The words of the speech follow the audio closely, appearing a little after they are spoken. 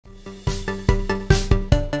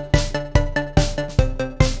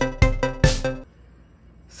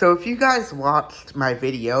So if you guys watched my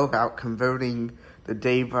video about converting the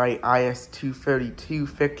Daybright IS232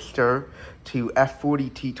 fixture to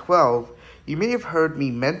F40T12, you may have heard me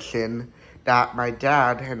mention that my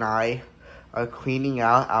dad and I are cleaning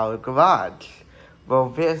out our garage. Well,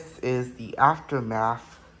 this is the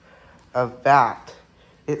aftermath of that.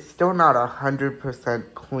 It's still not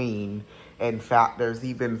 100% clean. In fact, there's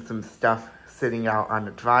even some stuff sitting out on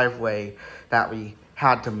the driveway that we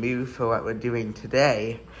had to move for what we're doing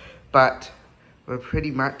today. But we're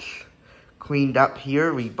pretty much cleaned up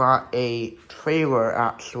here. We bought a trailer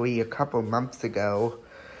actually a couple months ago,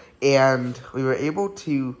 and we were able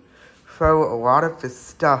to throw a lot of the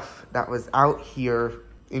stuff that was out here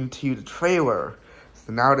into the trailer.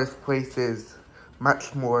 So now this place is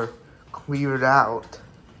much more cleared out.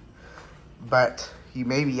 But you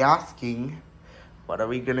may be asking, what are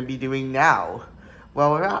we going to be doing now?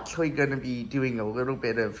 Well, we're actually going to be doing a little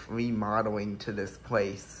bit of remodeling to this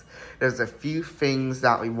place. There's a few things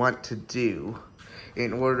that we want to do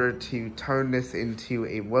in order to turn this into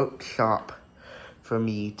a workshop for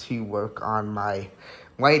me to work on my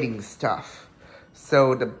lighting stuff.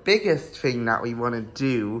 So the biggest thing that we want to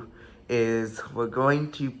do is we're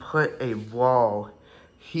going to put a wall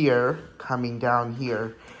here, coming down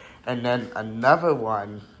here, and then another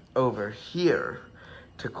one over here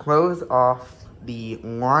to close off the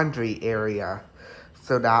laundry area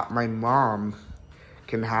so that my mom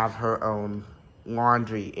can have her own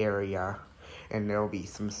laundry area, and there'll be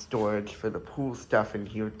some storage for the pool stuff in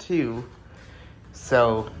here too.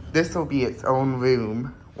 So this will be its own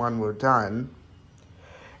room when we're done,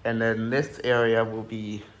 and then this area will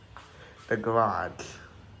be the garage.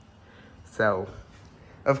 So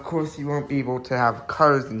of course you won't be able to have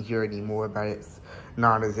cars in here anymore, but it's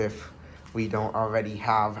not as if we don't already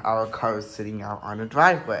have our cars sitting out on a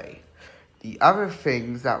driveway. The other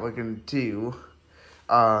things that we're going to do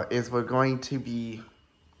is we're going to be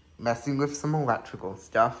messing with some electrical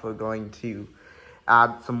stuff. We're going to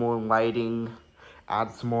add some more lighting,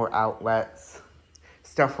 add some more outlets,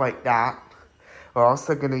 stuff like that. We're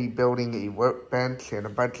also going to be building a workbench and a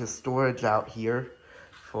bunch of storage out here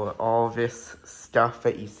for all this stuff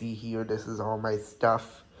that you see here. This is all my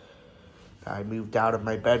stuff that I moved out of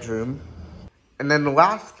my bedroom. And then the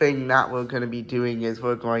last thing that we're going to be doing is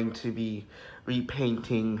we're going to be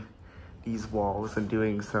repainting these walls and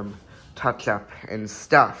doing some touch-up and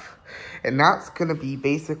stuff. And that's going to be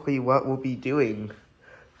basically what we'll be doing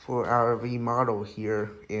for our remodel here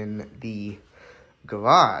in the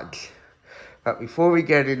garage. But before we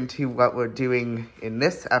get into what we're doing in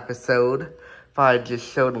this episode, if I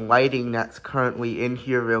just show the lighting that's currently in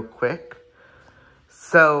here real quick.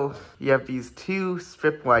 So you have these two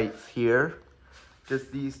strip lights here.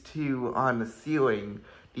 Just these two on the ceiling.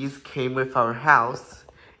 These came with our house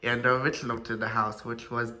and are original to the house, which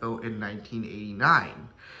was built in 1989.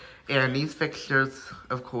 And these fixtures,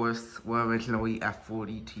 of course, were originally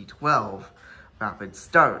F40T12, rapid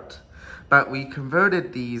start. But we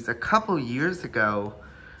converted these a couple years ago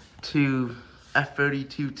to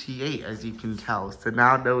F32T8, as you can tell. So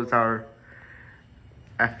now those are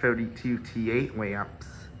F32T8 lamps.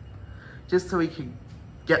 Just so we can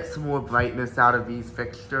get some more brightness out of these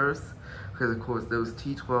fixtures, because of course those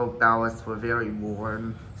T12 ballasts were very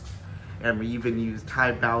worn, and we even used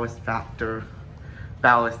high ballast factor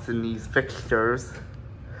ballasts in these fixtures.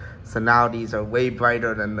 So now these are way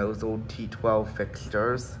brighter than those old T12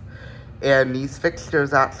 fixtures. And these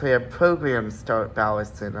fixtures actually have program start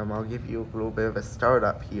ballasts in them. I'll give you a little bit of a start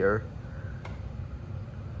up here.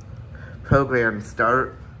 Program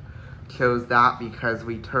start chose that because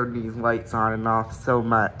we turn these lights on and off so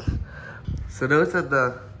much. So those are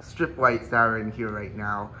the strip lights that are in here right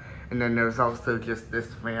now. And then there's also just this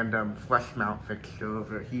random flush mount fixture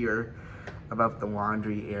over here above the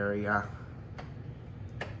laundry area.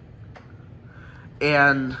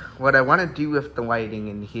 And what I want to do with the lighting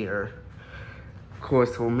in here, of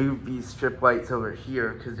course, we'll move these strip lights over here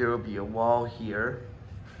because there will be a wall here.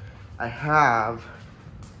 I have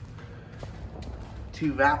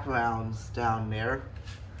two wraparounds down there.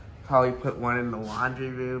 Probably put one in the laundry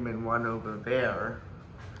room and one over there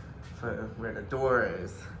for where the door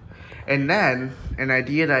is. And then, an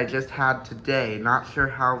idea that I just had today, not sure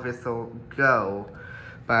how this will go,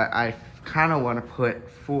 but I kind of want to put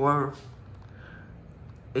 4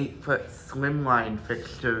 8-foot slimline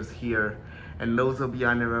fixtures here, and those will be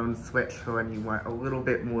on their own switch for when you want a little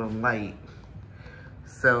bit more light.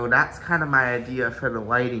 So that's kind of my idea for the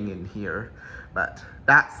lighting in here, but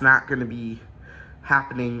that's not going to be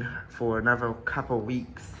happening for another couple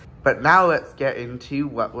weeks. But now let's get into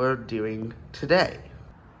what we're doing today.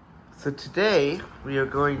 So today we are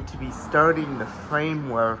going to be starting the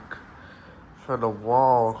framework for the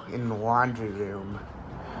wall in the laundry room.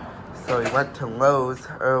 So we went to Lowe's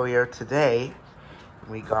earlier today and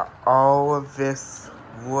we got all of this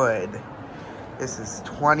wood. This is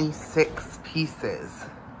 26 pieces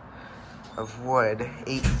of wood,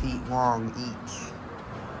 8 feet long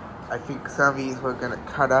each. I think some of these we're gonna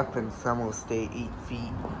cut up and some will stay 8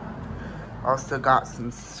 feet. Also got some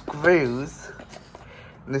screws.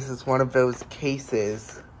 And this is one of those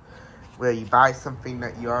cases where you buy something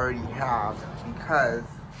that you already have, because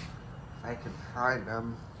I can find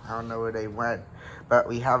them. I don't know where they went, but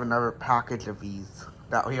we have another package of these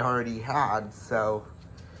that we already had, so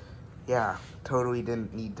yeah, totally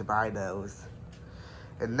didn't need to buy those.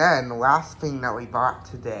 And then the last thing that we bought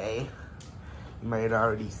today, you might have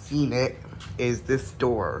already seen it, is this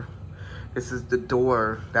door. This is the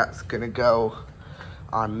door that's gonna go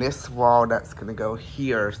on this wall, that's gonna go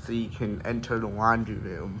here so you can enter the laundry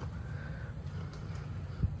room.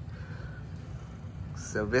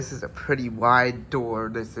 So this is a pretty wide door.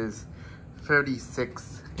 This is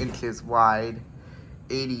 36 inches wide,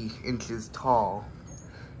 80 inches tall.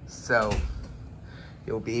 So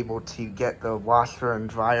you'll be able to get the washer and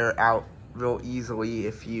dryer out real easily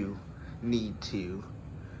if you need to.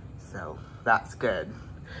 So that's good.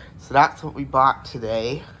 So that's what we bought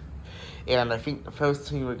today. And I think the first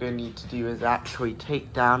thing we're going to need to do is actually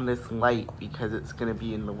take down this light because it's going to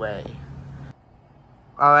be in the way.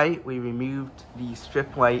 Alright, we removed the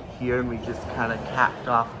strip light here and we just kind of capped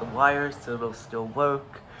off the wire so it'll still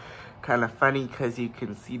work. Kind of funny because you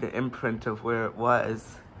can see the imprint of where it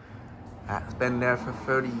was. That's been there for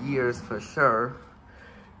 30 years for sure.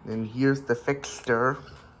 And here's the fixture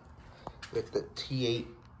with the T8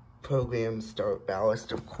 program start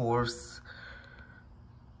ballast, of course.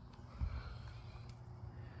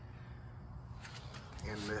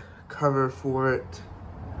 And the cover for it.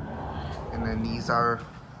 And then these are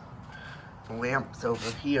the lamps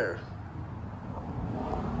over here.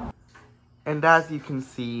 And as you can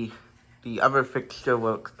see, the other fixture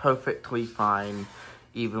works perfectly fine,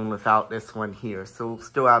 even without this one here. So we'll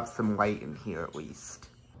still have some light in here at least.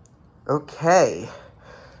 Okay,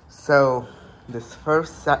 so this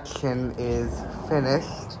first section is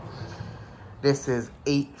finished. This is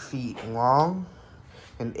 8 feet long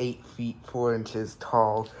and 8 feet 4 inches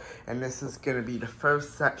tall. And this is gonna be the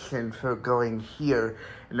first section for going here.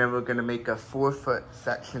 And then we're gonna make a 4-foot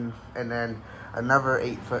section and then another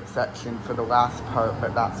 8-foot section for the last part,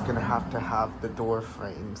 but that's gonna have the door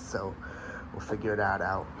frame, so we'll figure that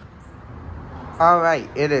out. Alright,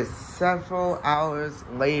 it is several hours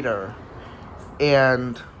later,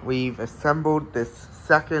 and we've assembled this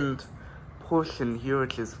second portion here,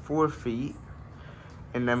 which is 4 feet,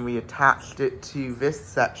 and then we attached it to this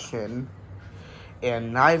section,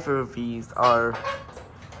 and neither of these are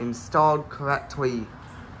installed correctly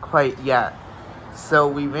quite yet. So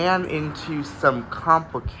we ran into some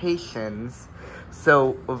complications.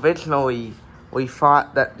 So originally we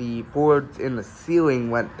thought that the boards in the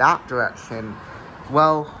ceiling went that direction.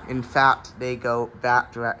 Well, in fact, they go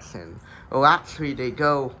that direction. Well, actually, they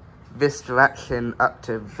go this direction up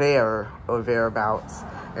to there or thereabouts,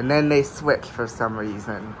 and then they switch for some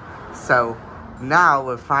reason. So now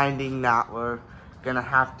we're finding that we're gonna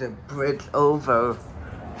have to bridge over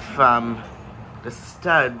from the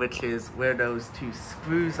stud, which is where those 2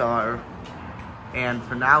 screws are. And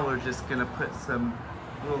for now, we're just gonna put some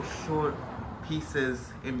little short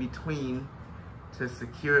pieces in between to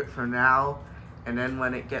secure it for now, and then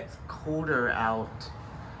when it gets colder out,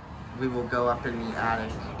 we will go up in the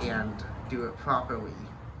attic and do it properly.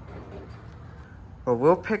 But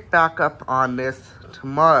we'll pick back up on this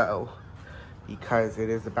tomorrow because it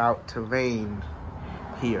is about to rain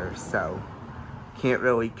here, so can't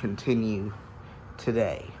really continue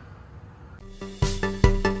today.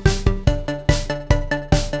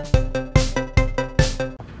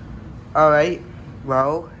 Alright,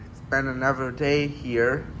 well, it's been another day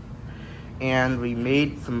here, and we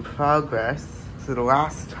made some progress. So the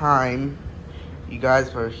last time you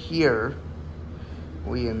guys were here,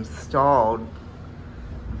 we installed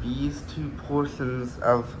these 2 portions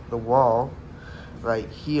of the wall right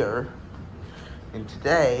here, and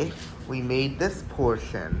today we made this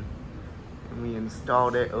portion. And we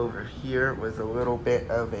installed it over here. It was a little bit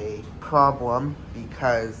of a problem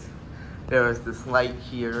because there was this light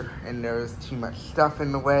here and there was too much stuff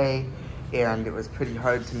in the way and it was pretty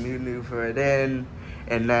hard to maneuver it in.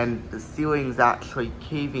 And then the ceiling's actually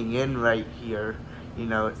caving in right here. You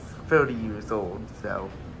know, it's 30 years old, so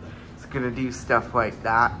it's gonna do stuff like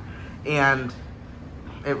that. And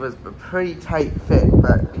it was a pretty tight fit,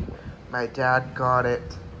 but my dad got it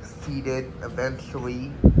seated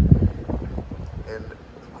eventually. And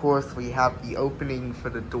of course we have the opening for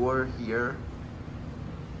the door here.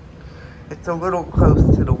 It's a little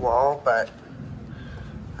close to the wall, but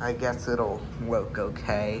I guess it'll work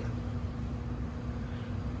okay.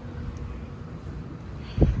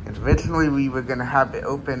 And originally we were gonna have it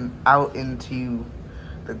open out into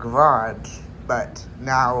the garage, but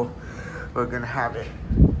now we're gonna have it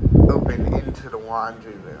open into the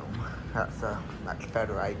laundry room. That's a much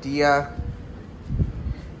better idea.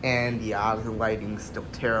 And yeah, the lighting's still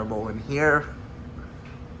terrible in here.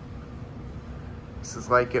 This is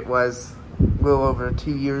like it was a little over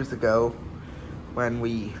 2 years ago when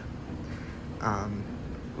we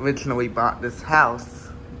originally bought this house,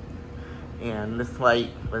 and this light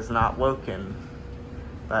was not working,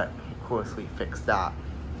 but of course we fixed that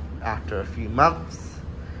after a few months.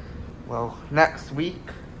 Well, next week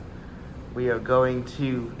we are going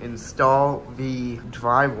to install the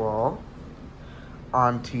drywall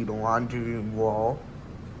onto the laundry room wall,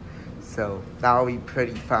 so that'll be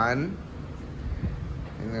pretty fun.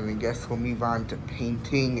 And then I guess we'll move on to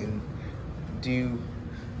painting and do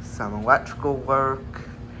some electrical work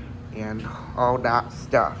and all that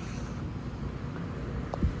stuff.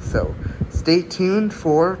 So stay tuned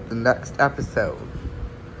for the next episode.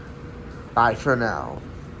 Bye for now.